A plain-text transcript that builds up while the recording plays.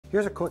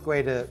Here's a quick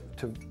way to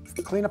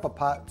clean up a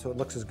pot so it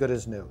looks as good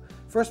as new.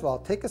 First of all,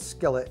 take a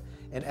skillet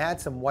and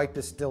add some white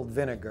distilled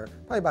vinegar,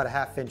 probably about a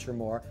 ½ inch or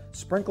more.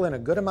 Sprinkle in a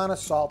good amount of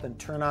salt and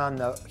turn on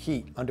the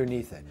heat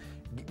underneath it.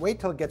 Wait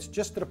till it gets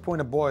just to the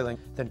point of boiling,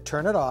 then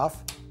turn it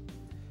off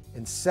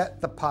and set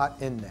the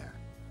pot in there.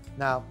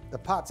 Now, the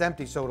pot's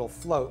empty so it'll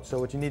float, so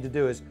what you need to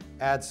do is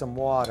add some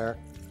water,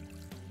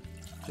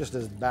 just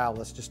as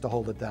ballast, just to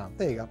hold it down.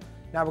 There you go.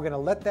 Now we're gonna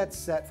let that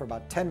set for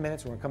about 10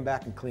 minutes. We're gonna come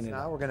back and clean it.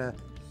 Now we're gonna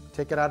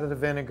take it out of the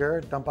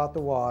vinegar, dump out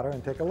the water,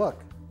 and take a look.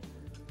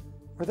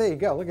 Well, there you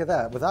go, look at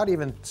that. Without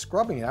even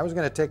scrubbing it, I was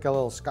gonna take a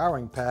little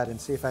scouring pad and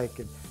see if I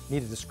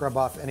needed to scrub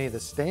off any of the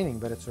staining,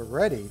 but it's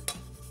already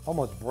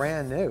almost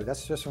brand new.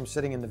 That's just from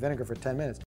sitting in the vinegar for 10 minutes.